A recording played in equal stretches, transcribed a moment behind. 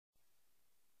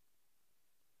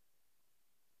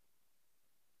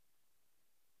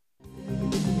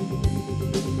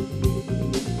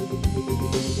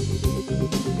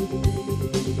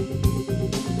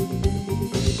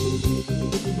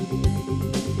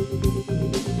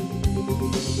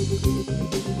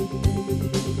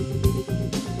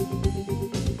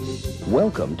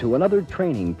Welcome to another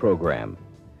training program.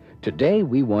 Today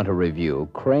we want to review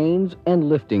cranes and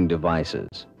lifting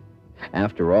devices.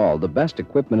 After all, the best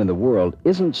equipment in the world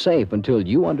isn't safe until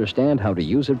you understand how to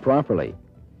use it properly.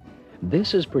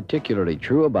 This is particularly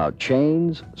true about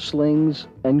chains, slings,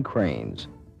 and cranes.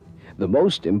 The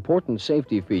most important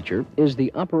safety feature is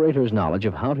the operator's knowledge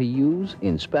of how to use,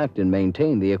 inspect, and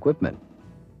maintain the equipment.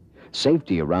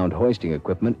 Safety around hoisting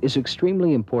equipment is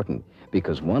extremely important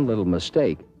because one little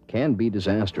mistake can be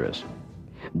disastrous.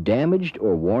 Damaged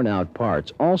or worn out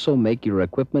parts also make your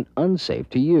equipment unsafe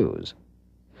to use.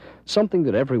 Something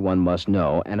that everyone must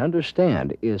know and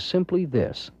understand is simply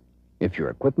this: if your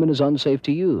equipment is unsafe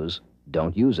to use,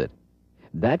 don't use it.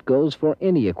 That goes for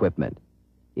any equipment.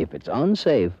 If it's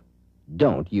unsafe,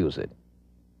 don't use it.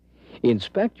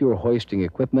 Inspect your hoisting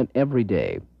equipment every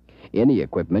day. Any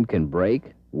equipment can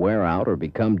break, wear out, or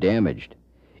become damaged.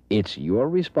 It's your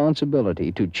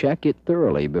responsibility to check it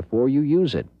thoroughly before you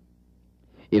use it.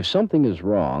 If something is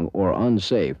wrong or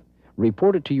unsafe,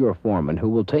 report it to your foreman, who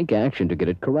will take action to get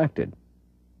it corrected.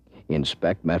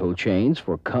 Inspect metal chains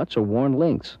for cuts or worn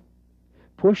links.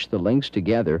 Push the links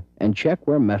together and check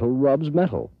where metal rubs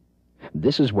metal.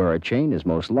 This is where a chain is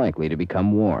most likely to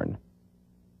become worn.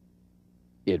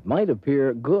 It might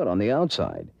appear good on the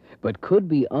outside, but could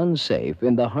be unsafe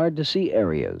in the hard-to-see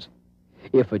areas.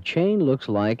 If a chain looks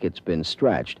like it's been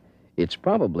stretched, it's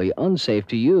probably unsafe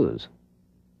to use.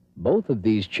 Both of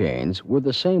these chains were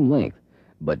the same length,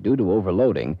 but due to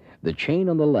overloading, the chain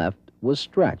on the left was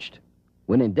stretched.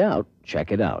 When in doubt,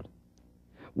 check it out.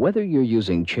 Whether you're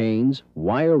using chains,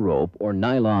 wire rope, or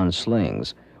nylon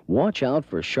slings, watch out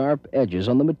for sharp edges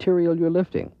on the material you're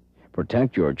lifting.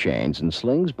 Protect your chains and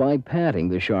slings by padding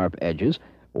the sharp edges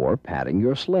or padding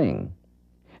your sling.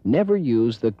 Never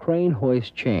use the crane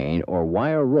hoist chain or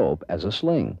wire rope as a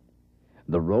sling.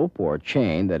 The rope or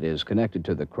chain that is connected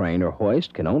to the crane or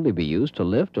hoist can only be used to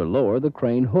lift or lower the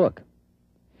crane hook.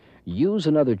 Use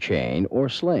another chain or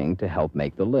sling to help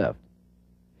make the lift.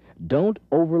 Don't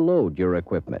overload your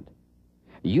equipment.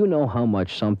 You know how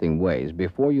much something weighs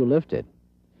before you lift it.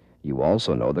 You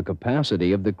also know the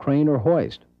capacity of the crane or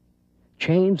hoist.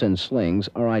 Chains and slings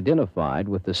are identified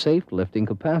with the safe lifting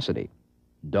capacity.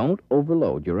 Don't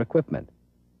overload your equipment.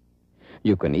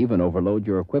 You can even overload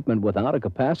your equipment without a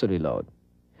capacity load.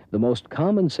 The most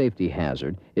common safety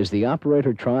hazard is the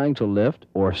operator trying to lift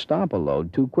or stop a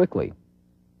load too quickly.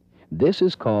 This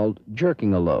is called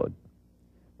jerking a load.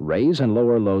 Raise and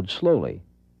lower loads slowly.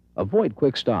 Avoid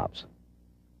quick stops.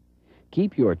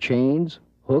 Keep your chains,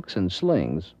 hooks, and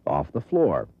slings off the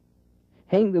floor.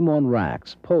 Hang them on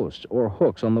racks, posts, or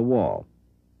hooks on the wall.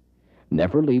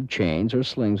 Never leave chains or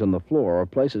slings on the floor or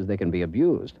places they can be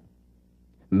abused.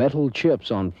 Metal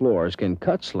chips on floors can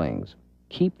cut slings.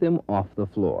 Keep them off the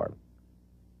floor.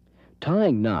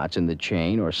 Tying knots in the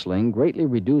chain or sling greatly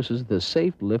reduces the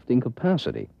safe lifting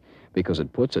capacity because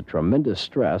it puts a tremendous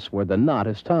stress where the knot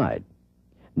is tied.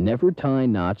 Never tie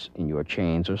knots in your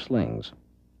chains or slings.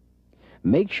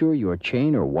 Make sure your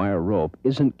chain or wire rope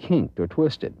isn't kinked or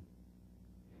twisted.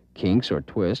 Kinks or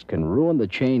twists can ruin the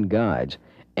chain guides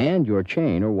and your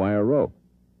chain or wire rope.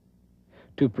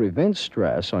 To prevent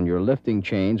stress on your lifting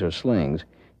chains or slings,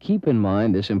 keep in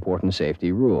mind this important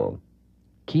safety rule.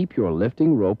 Keep your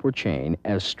lifting rope or chain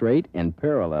as straight and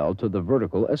parallel to the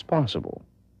vertical as possible.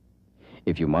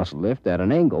 If you must lift at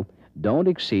an angle, don't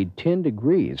exceed 10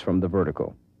 degrees from the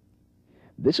vertical.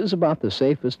 This is about the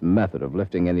safest method of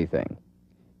lifting anything.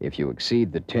 If you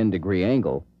exceed the 10-degree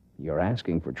angle, you're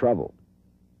asking for trouble.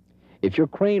 If your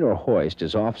crane or hoist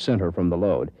is off-center from the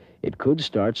load, it could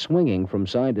start swinging from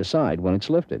side to side when it's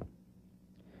lifted.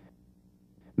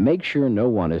 Make sure no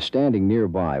one is standing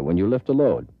nearby when you lift a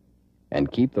load,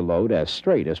 and keep the load as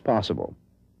straight as possible.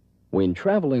 When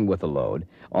traveling with a load,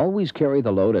 always carry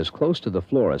the load as close to the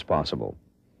floor as possible.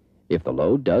 If the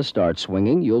load does start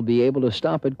swinging, you'll be able to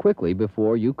stop it quickly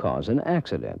before you cause an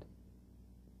accident.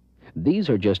 These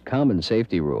are just common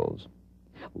safety rules.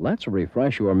 Let's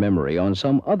refresh your memory on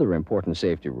some other important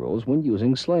safety rules when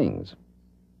using slings.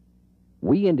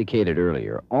 We indicated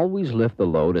earlier, always lift the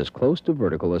load as close to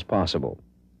vertical as possible.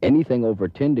 Anything over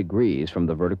 10 degrees from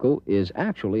the vertical is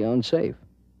actually unsafe.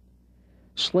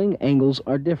 Sling angles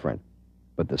are different,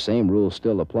 but the same rule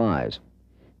still applies.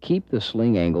 Keep the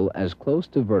sling angle as close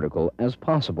to vertical as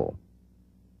possible.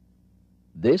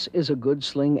 This is a good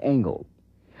sling angle.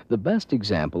 The best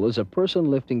example is a person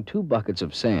lifting 2 buckets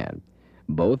of sand.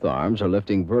 Both arms are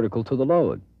lifting vertical to the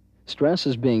load. Stress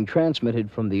is being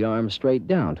transmitted from the arms straight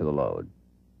down to the load.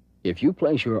 If you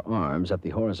place your arms at the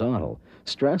horizontal,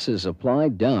 stress is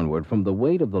applied downward from the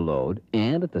weight of the load,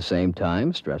 and at the same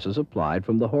time, stress is applied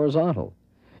from the horizontal.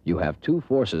 You have two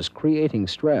forces creating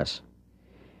stress.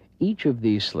 Each of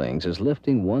these slings is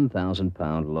lifting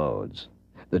 1,000-pound loads.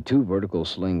 The two vertical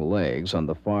sling legs on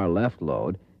the far left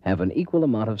load have an equal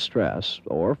amount of stress,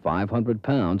 or 500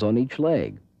 pounds on each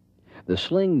leg. The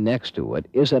sling next to it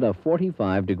is at a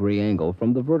 45-degree angle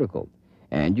from the vertical,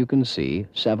 and you can see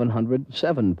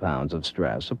 707 pounds of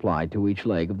stress applied to each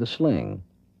leg of the sling.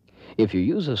 If you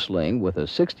use a sling with a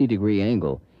 60-degree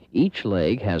angle, each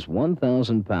leg has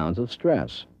 1,000 pounds of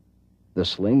stress. The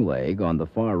sling leg on the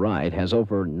far right has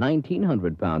over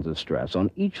 1,900 pounds of stress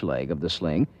on each leg of the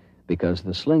sling because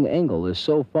the sling angle is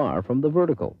so far from the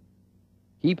vertical.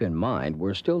 Keep in mind,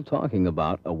 we're still talking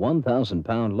about a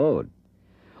 1,000-pound load.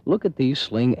 Look at these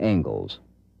sling angles.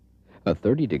 A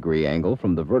 30-degree angle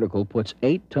from the vertical puts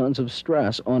 8 tons of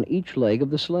stress on each leg of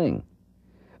the sling.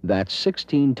 That's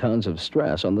 16 tons of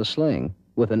stress on the sling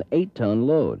with an 8-ton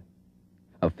load.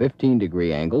 A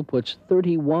 15-degree angle puts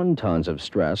 31 tons of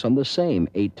stress on the same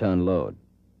 8-ton load.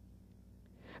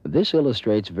 This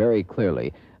illustrates very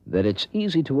clearly that it's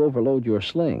easy to overload your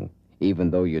sling, even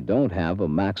though you don't have a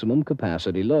maximum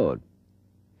capacity load.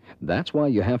 That's why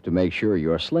you have to make sure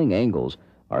your sling angles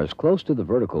are as close to the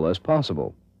vertical as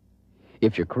possible.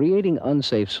 If you're creating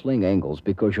unsafe sling angles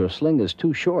because your sling is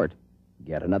too short,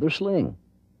 get another sling.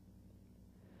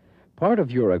 Part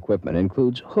of your equipment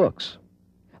includes hooks.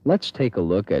 Let's take a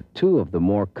look at two of the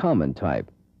more common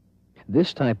type.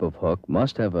 This type of hook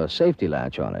must have a safety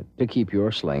latch on it to keep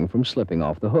your sling from slipping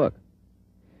off the hook.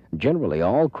 Generally,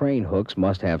 all crane hooks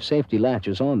must have safety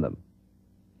latches on them.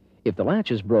 If the latch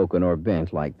is broken or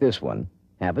bent like this one,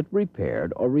 have it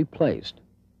repaired or replaced.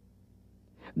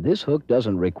 This hook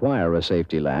doesn't require a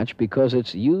safety latch because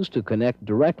it's used to connect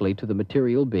directly to the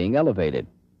material being elevated.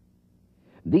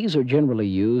 These are generally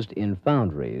used in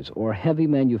foundries or heavy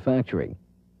manufacturing.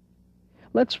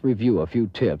 Let's review a few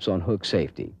tips on hook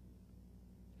safety.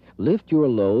 Lift your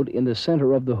load in the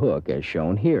center of the hook as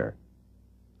shown here.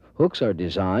 Hooks are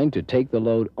designed to take the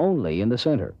load only in the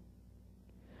center.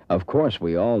 Of course,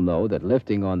 we all know that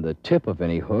lifting on the tip of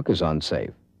any hook is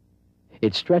unsafe.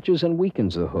 It stretches and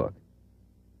weakens the hook.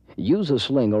 Use a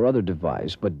sling or other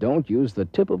device, but don't use the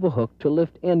tip of a hook to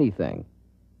lift anything.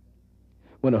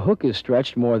 When a hook is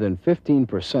stretched more than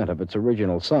 15% of its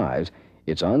original size,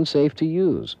 it's unsafe to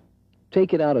use.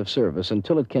 Take it out of service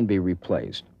until it can be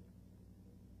replaced.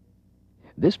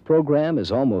 This program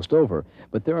is almost over,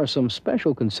 but there are some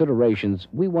special considerations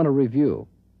we want to review.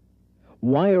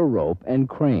 Wire rope and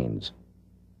cranes.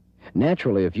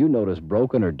 Naturally, if you notice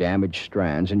broken or damaged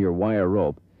strands in your wire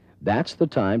rope, that's the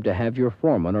time to have your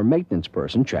foreman or maintenance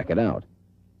person check it out.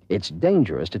 It's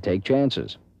dangerous to take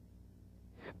chances.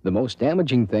 The most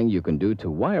damaging thing you can do to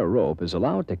wire rope is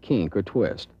allow it to kink or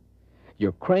twist.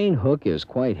 Your crane hook is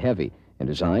quite heavy and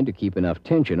designed to keep enough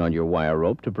tension on your wire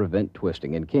rope to prevent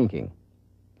twisting and kinking.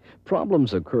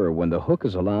 Problems occur when the hook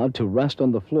is allowed to rest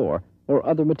on the floor or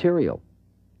other material.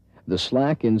 The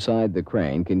slack inside the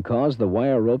crane can cause the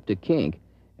wire rope to kink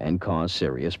and cause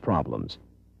serious problems.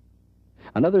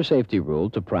 Another safety rule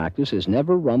to practice is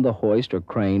never run the hoist or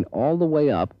crane all the way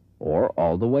up or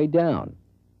all the way down.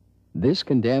 This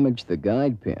can damage the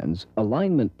guide pins,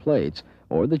 alignment plates,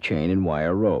 or the chain and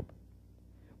wire rope.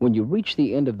 When you reach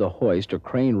the end of the hoist or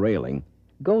crane railing,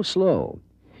 go slow.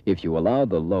 If you allow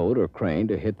the load or crane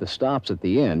to hit the stops at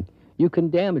the end, you can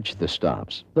damage the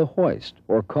stops, the hoist,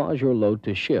 or cause your load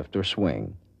to shift or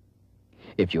swing.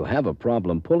 If you have a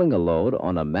problem pulling a load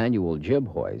on a manual jib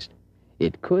hoist,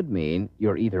 it could mean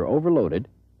you're either overloaded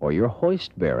or your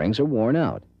hoist bearings are worn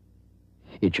out.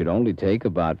 It should only take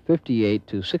about 58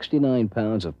 to 69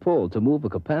 pounds of pull to move a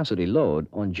capacity load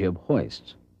on jib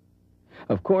hoists.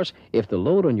 Of course, if the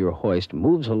load on your hoist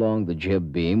moves along the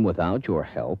jib beam without your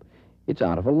help, it's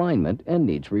out of alignment and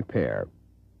needs repair.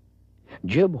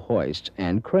 Jib hoists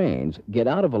and cranes get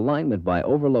out of alignment by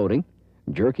overloading,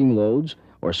 jerking loads,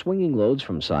 or swinging loads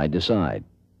from side to side.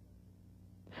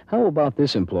 How about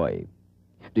this employee?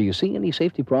 Do you see any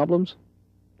safety problems?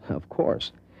 Of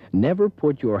course. Never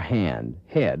put your hand,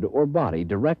 head, or body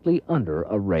directly under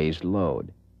a raised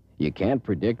load. You can't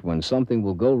predict when something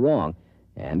will go wrong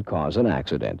and cause an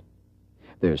accident.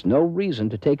 There's no reason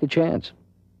to take a chance.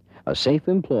 A safe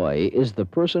employee is the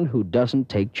person who doesn't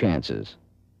take chances,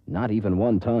 not even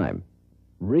one time.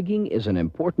 Rigging is an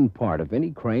important part of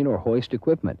any crane or hoist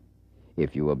equipment.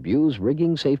 If you abuse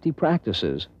rigging safety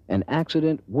practices, an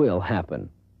accident will happen.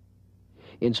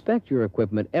 Inspect your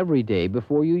equipment every day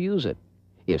before you use it.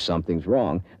 If something's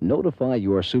wrong, notify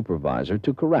your supervisor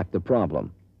to correct the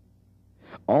problem.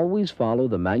 Always follow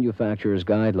the manufacturer's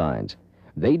guidelines.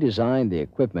 They design the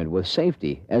equipment with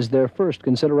safety as their first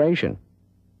consideration.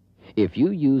 If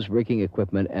you use rigging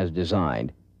equipment as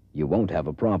designed, you won't have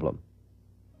a problem.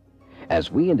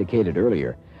 As we indicated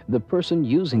earlier, the person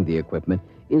using the equipment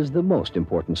is the most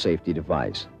important safety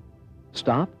device.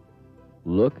 Stop,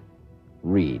 look,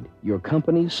 read your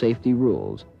company's safety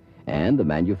rules and the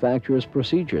manufacturer's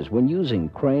procedures when using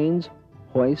cranes,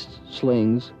 hoists,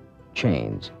 slings,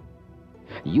 chains.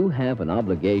 You have an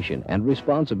obligation and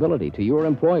responsibility to your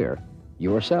employer,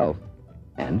 yourself,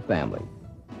 and family.